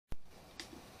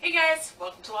Hey guys,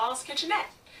 welcome to Lala's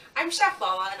Kitchenette. I'm Chef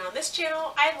Lala, and on this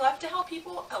channel I love to help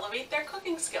people elevate their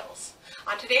cooking skills.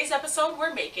 On today's episode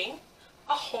we're making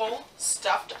a whole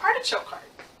stuffed artichoke heart.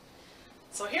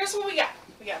 So here's what we got.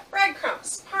 We got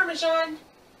breadcrumbs, Parmesan,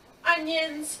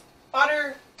 onions,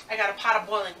 butter. I got a pot of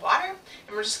boiling water,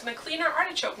 and we're just going to clean our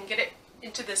artichoke and get it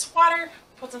into this water,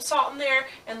 put some salt in there,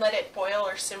 and let it boil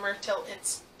or simmer till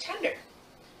it's tender.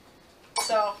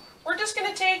 So we're just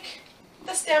going to take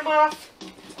the stem off,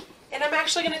 and I'm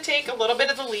actually going to take a little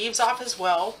bit of the leaves off as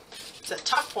well. It's a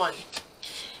tough one,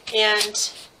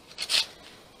 and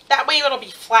that way it'll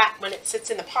be flat when it sits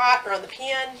in the pot or on the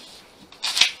pan.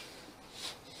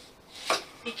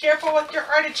 Be careful with your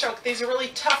artichoke. These are really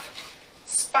tough,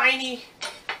 spiny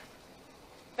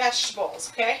vegetables,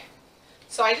 okay?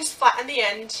 So I just flatten the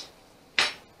end,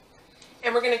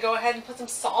 and we're going to go ahead and put some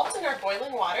salt in our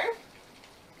boiling water.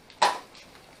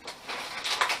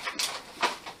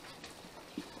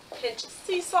 Pinch of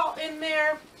sea salt in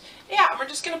there. Yeah, we're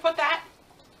just going to put that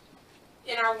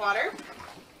in our water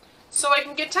so it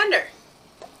can get tender.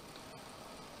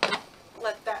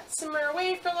 Let that simmer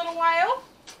away for a little while,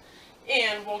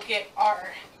 and we'll get our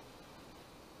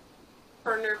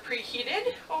burner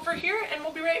preheated over here, and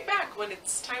we'll be right back when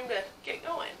it's time to get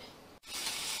going.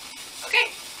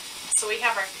 Okay, so we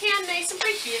have our pan nice and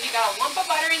preheated. You got a lump of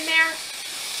butter in there.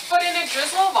 Put in a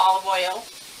drizzle of olive oil.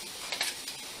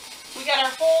 We got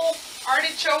our whole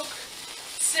artichoke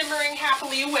simmering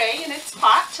happily away in its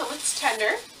pot till it's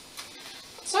tender.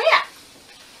 So yeah,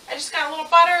 I just got a little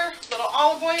butter, a little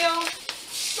olive oil.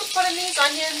 We'll put in these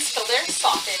onions till they're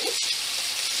softened.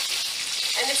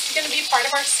 And this is going to be part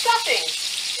of our stuffing.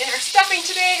 In our stuffing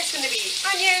today, it's going to be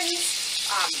onions,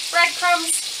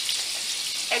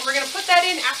 breadcrumbs, and we're going to put that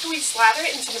in after we slather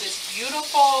it in some of this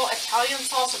beautiful Italian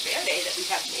salsa verde that we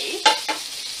have made.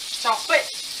 So I'll put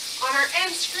on our end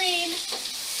screen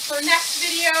for next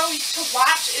video to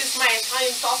watch is my Italian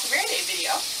salsa verde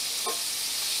video.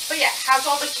 But yeah, it has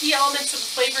all the key elements of the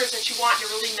flavors that you want in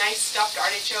a really nice stuffed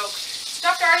artichoke.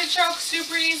 Stuffed artichoke,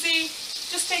 super easy,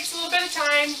 just takes a little bit of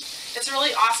time. It's a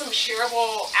really awesome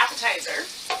shareable appetizer.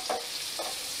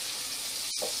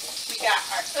 We got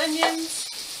our onions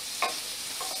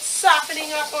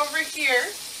softening up over here.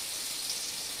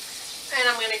 And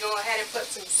I'm going to go ahead and put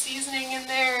some seasoning in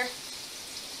there.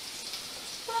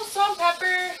 A little salt and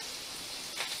pepper,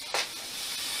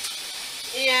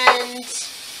 and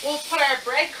we'll put our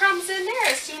breadcrumbs in there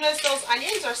as soon as those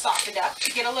onions are softened up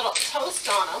to get a little toast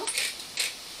on them.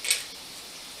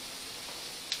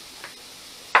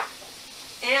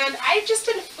 And I've just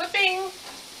been flipping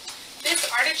this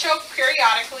artichoke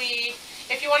periodically.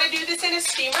 If you want to do this in a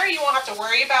steamer, you won't have to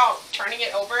worry about turning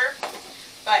it over.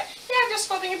 But yeah, I'm just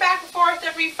flipping it back and forth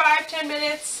every 5-10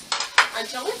 minutes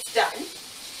until it's done.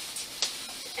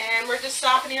 And we're just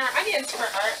softening our onions for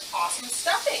our awesome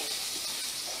stuffing,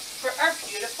 for our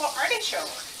beautiful artichoke.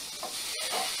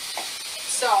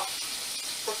 So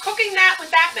we're cooking that with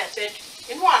that method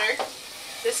in water.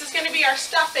 This is going to be our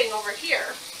stuffing over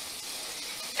here.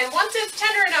 And once it's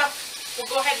tender enough,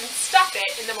 we'll go ahead and stuff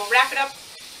it, and then we'll wrap it up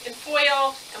in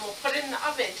foil, and we'll put it in the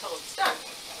oven until it's done.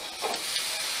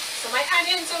 So my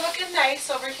onions are looking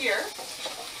nice over here.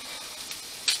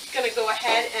 Going to go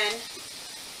ahead and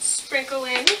sprinkle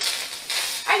in.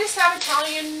 I just have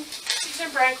Italian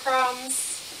seasoned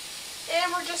breadcrumbs,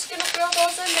 and we're just going to throw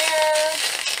those in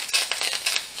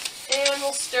there, and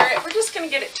we'll stir it. We're just going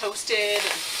to get it toasted and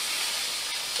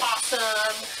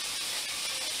awesome.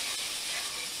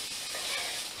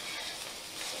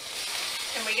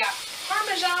 And we got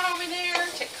Parmesan over there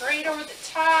to grate over the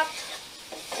top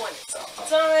when it's all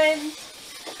done.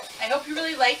 I hope you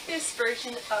really like this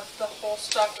version of the whole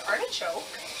stuffed artichoke.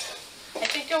 I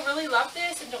think you'll really love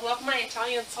this, and you'll love my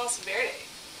Italian salsa verde.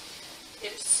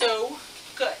 It is so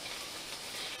good.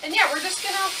 And yeah, we're just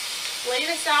going to lay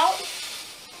this out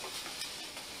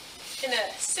in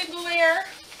a single layer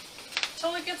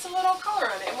until it gets a little color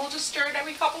on it. And we'll just stir it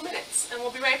every couple minutes. And we'll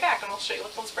be right back, and I'll show you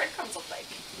what those breadcrumbs look like.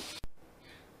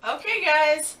 Okay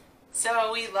guys,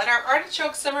 so we let our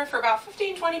artichoke simmer for about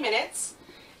 15-20 minutes.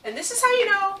 And this is how you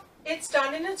know it's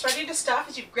done and it's ready to stuff,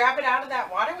 is you grab it out of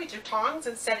that water with your tongs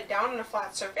and set it down on a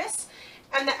flat surface,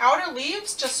 and the outer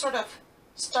leaves just sort of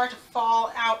start to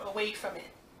fall out away from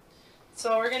it.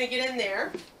 So we're going to get in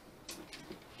there,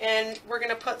 and we're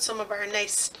going to put some of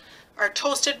our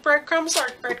toasted breadcrumbs. Our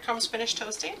breadcrumbs finished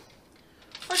toasting.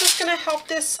 We're just going to help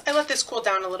this, I let this cool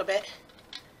down a little bit.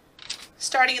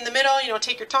 Starting in the middle,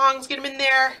 take your tongs, get them in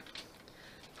there,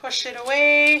 push it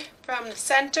away from the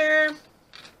center.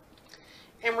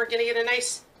 And we're going to get a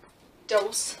nice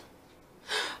dose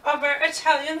of our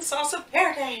Italian salsa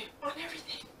verde on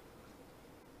everything.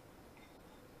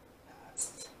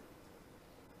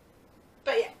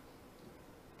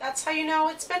 that's how you know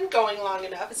it's been going long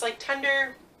enough. It's like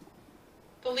tender,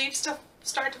 the leaves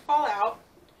start to fall out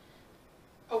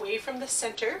away from the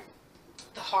center,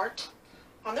 the heart,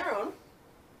 on their own.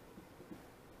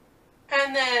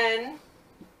 And then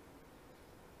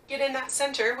get in that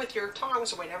center with your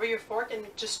tongs or whatever, your fork, and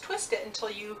just twist it until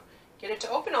you get it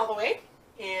to open all the way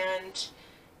and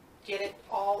get it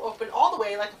all open all the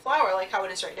way like a flower, like how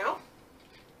it is right now.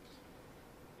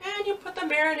 And you put the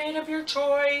marinade of your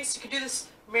choice. You could do this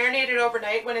marinated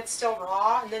overnight when it's still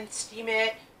raw and then steam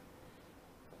it.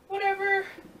 Whatever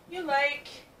you like.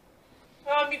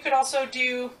 You could also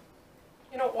do,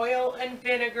 you know, oil and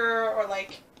vinegar or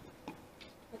like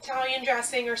Italian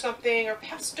dressing or something, or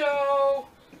pesto,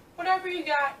 whatever you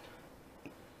got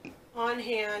on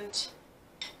hand.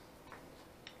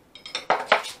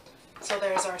 So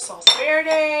there's our salsa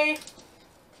verde.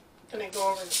 Gonna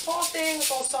go over this whole thing with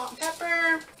a little salt and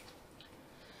pepper.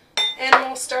 And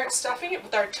we'll start stuffing it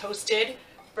with our toasted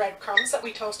breadcrumbs that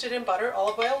we toasted in butter,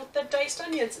 olive oil with the diced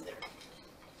onions in there.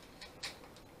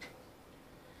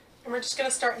 And we're just gonna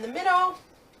start in the middle,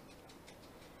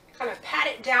 kind of pat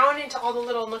it down into all the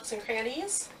little nooks and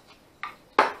crannies.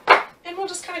 And we'll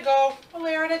just kind of go a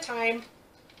layer at a time.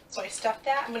 So I stuffed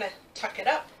that, I'm gonna tuck it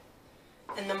up.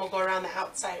 And then we'll go around the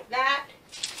outside of that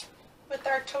with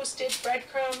our toasted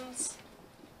breadcrumbs.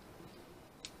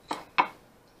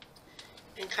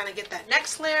 And kind of get that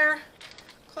next layer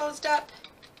closed up.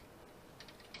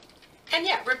 And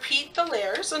yeah, repeat the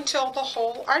layers until the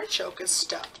whole artichoke is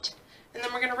stuffed. And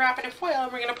then we're going to wrap it in foil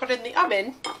and we're going to put it in the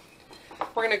oven.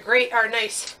 We're going to grate our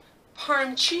nice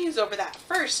Parm cheese over that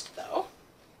first though.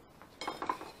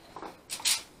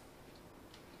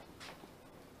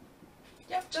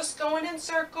 Yep, just going in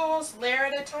circles, layer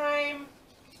at a time.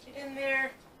 Get in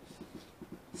there,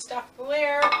 stuff the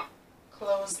layer,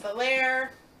 close the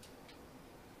layer.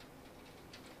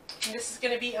 And this is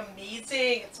going to be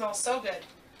amazing. It smells so good.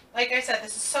 Like I said,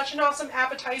 this is such an awesome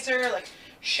appetizer, like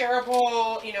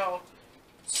shareable, you know,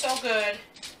 so good.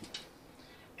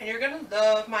 And you're going to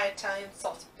love my Italian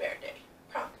salsa verde,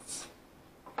 promise.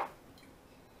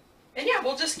 And yeah,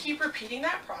 we'll just keep repeating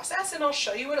that process and I'll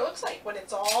show you what it looks like when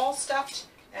it's all stuffed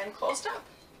and closed up.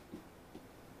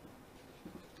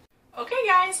 Okay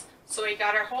guys, so we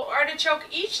got our whole artichoke.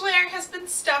 Each layer has been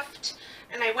stuffed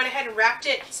and I went ahead and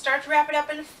started to wrap it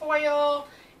up in foil.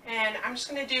 And I'm just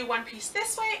going to do one piece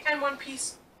this way and one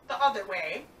piece the other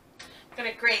way. I'm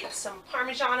going to grate some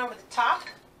Parmesan over the top.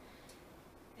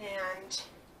 And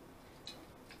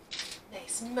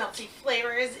nice melty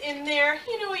flavor is in there.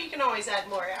 You know, you can always add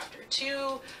more after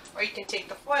too. Or you can take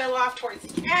the foil off towards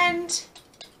the end.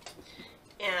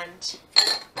 And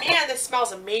man, this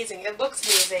smells amazing. It looks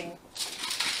amazing.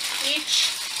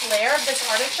 Each layer of this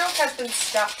artichoke has been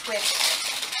stuffed with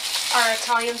our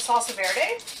Italian salsa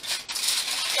verde.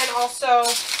 And also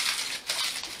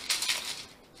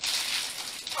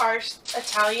our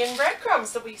Italian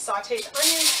breadcrumbs that we sauteed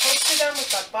onions, toasted them with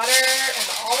the butter and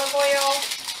the olive oil.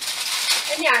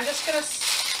 And yeah, I'm just going to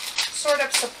sort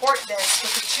of support this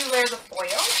with the 2 layers of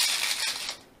foil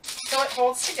so it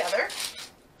holds together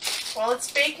while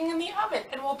it's baking in the oven.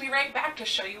 And we'll be right back to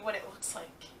show you what it looks like.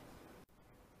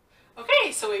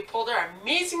 Okay, so we pulled our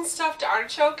amazing stuffed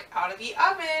artichoke out of the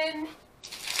oven.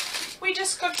 We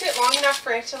just cooked it long enough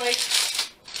for it to like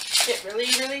get really,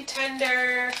 really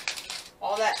tender.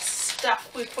 All that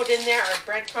stuff we put in there, our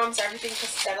breadcrumbs, everything to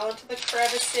settle into the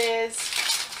crevices.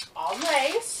 All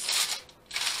nice.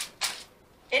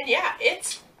 And yeah,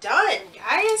 it's done,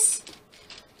 guys.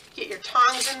 Get your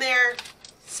tongs in there.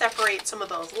 Separate some of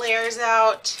those layers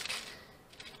out.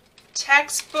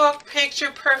 Textbook, picture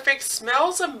perfect,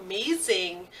 smells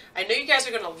amazing. I know you guys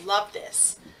are going to love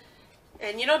this.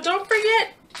 And you know, don't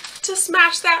forget to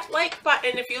smash that like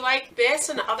button if you like this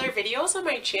and other videos on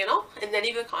my channel and any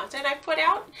of the content I put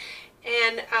out.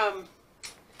 And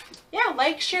yeah,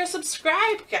 like, share,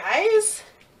 subscribe, guys.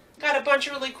 Got a bunch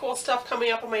of really cool stuff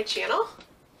coming up on my channel.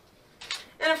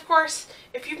 And of course,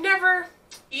 if you've never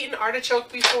eaten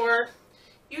artichoke before,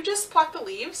 you just pluck the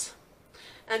leaves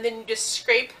and then you just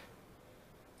scrape.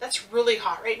 That's really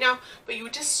hot right now, but you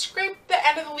would just scrape the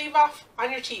end of the leaf off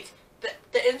on your teeth.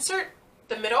 The insert,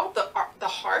 the middle, the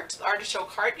heart, the artichoke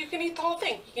heart, you can eat the whole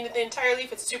thing. You can eat the entire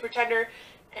leaf. It's super tender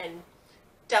and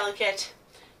delicate,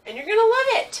 and you're gonna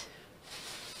love it.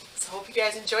 So hope you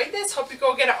guys enjoyed this. Hope you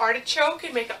go get an artichoke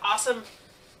and make an awesome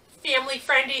family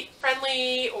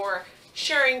friendly or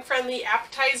sharing friendly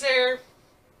appetizer.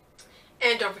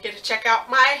 And don't forget to check out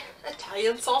my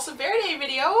Italian salsa verde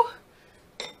video,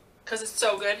 because it's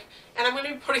so good. And I'm going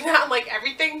to be putting that on like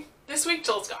everything this week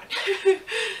till it's gone.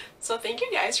 So thank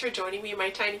you guys for joining me in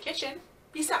my tiny kitchen.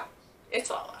 Peace out.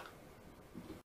 It's Lala.